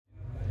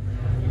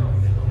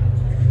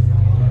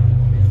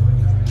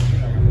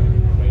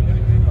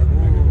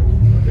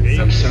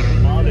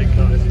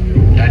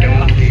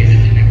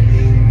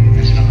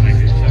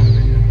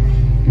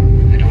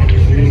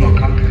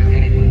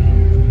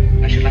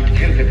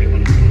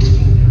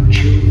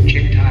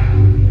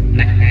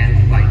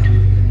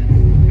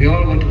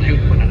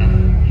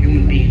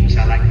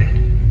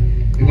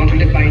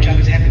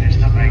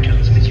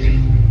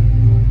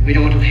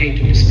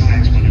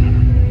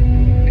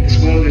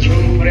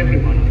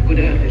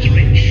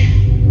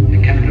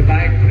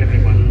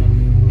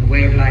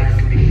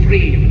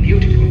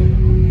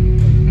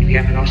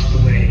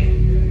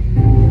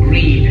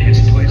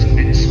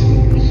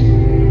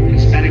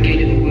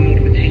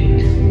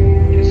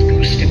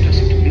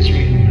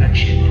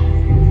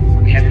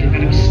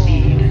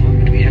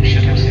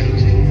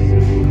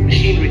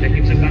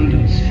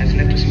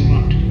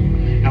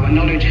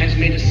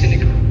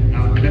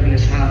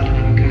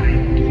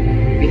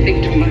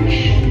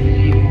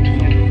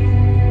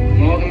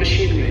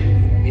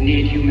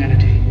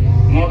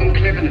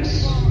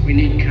togetherness, we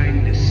need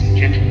kindness and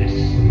gentleness.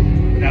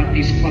 Without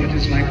these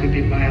qualities, life will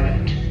be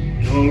violent,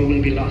 and all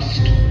will be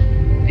lost.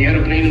 The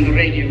aeroplane and the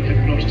radio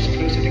have brought us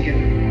closer together.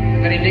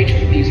 The very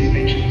nature of these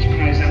inventions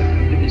cries out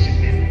for the goodness of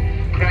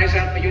men, cries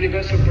out for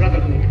universal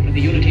brotherhood, for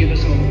the unity of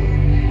us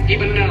all.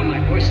 Even now, my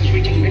voice is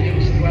reaching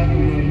millions throughout the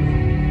world.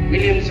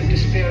 Millions of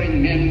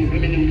despairing men,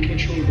 women, and little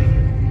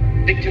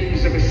children,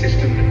 victims of a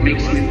system that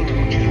makes men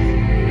torture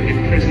and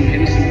imprison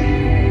innocent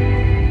people.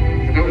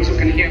 For those who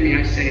can hear me,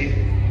 I say,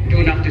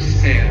 do not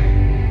despair.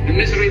 The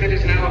misery that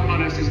is now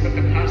upon us is but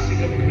the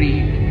passing of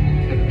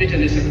greed, the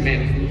bitterness of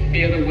men who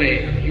fear the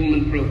way of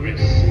human progress,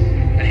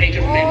 the hate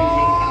of men who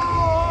will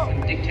pass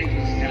when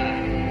dictators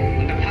die,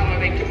 and the power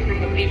they took from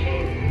the people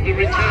will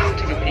return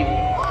to the people.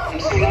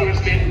 And so long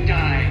as men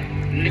die,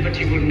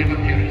 liberty will never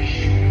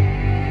perish.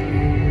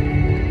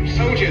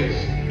 Soldiers,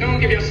 don't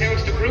give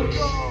yourselves to brutes,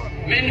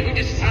 men who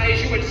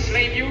despise you,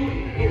 enslave you,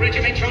 who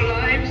regiment your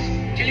lives,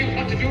 tell you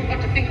what to do,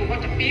 what to think, and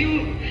what to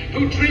feel,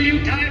 who drill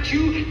you, diet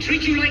you,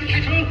 treat you like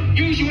cattle,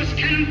 use you as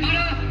cannon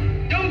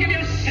fodder. Don't give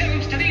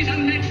yourselves to these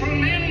unnatural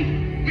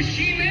men,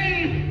 machine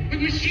men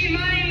with machine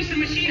minds and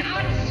machine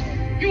hearts.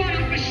 You are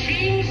not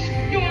machines,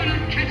 you are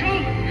not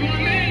cattle, you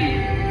are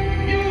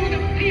men. You, the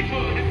people,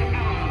 have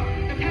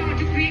the power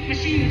to create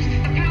machines,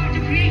 the power to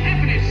create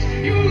happiness.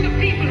 You, the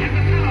people, have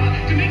the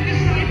power to make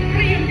this life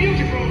free and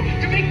beautiful,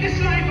 to make this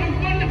life a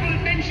wonderful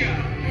adventure.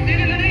 Then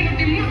in the name of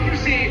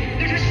democracy,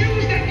 let us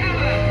use that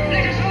power.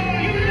 Let us all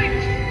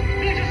unite.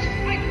 Let us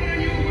fight for a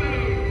new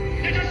world.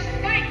 Let us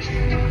fight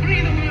to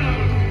free the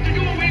world, to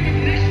do away with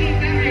national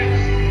barriers,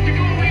 to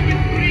do away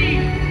with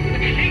greed,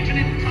 with hate and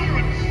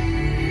intolerance.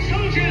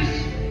 Soldiers,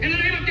 in the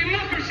name of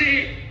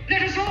democracy,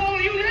 let us all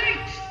unite.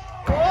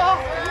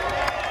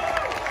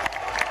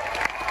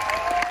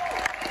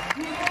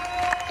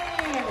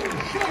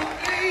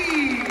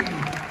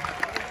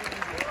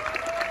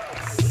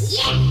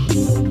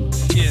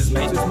 Cheers,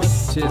 mate.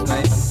 Cheers,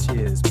 mate.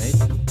 Cheers, mate.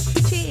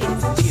 Cheers.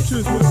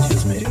 Cheers, mate.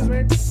 Cheers, mate.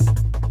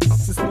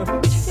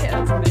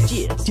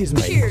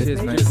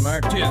 Cheers,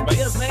 mate.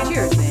 Cheers, mate.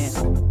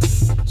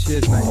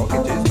 Cheers, mate.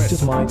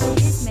 Cheers, Mark. Cheers,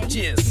 mate.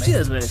 Cheers, mate. Cheers, mate.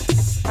 Cheers, mate. Cheers, mate.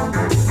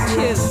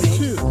 Cheers,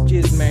 mate.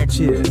 Cheers, mate. Cheers, mate.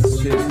 Cheers.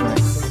 Cheers,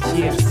 mate.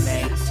 Cheers,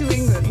 mate. To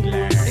England.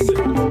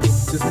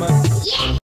 Cheers, mate.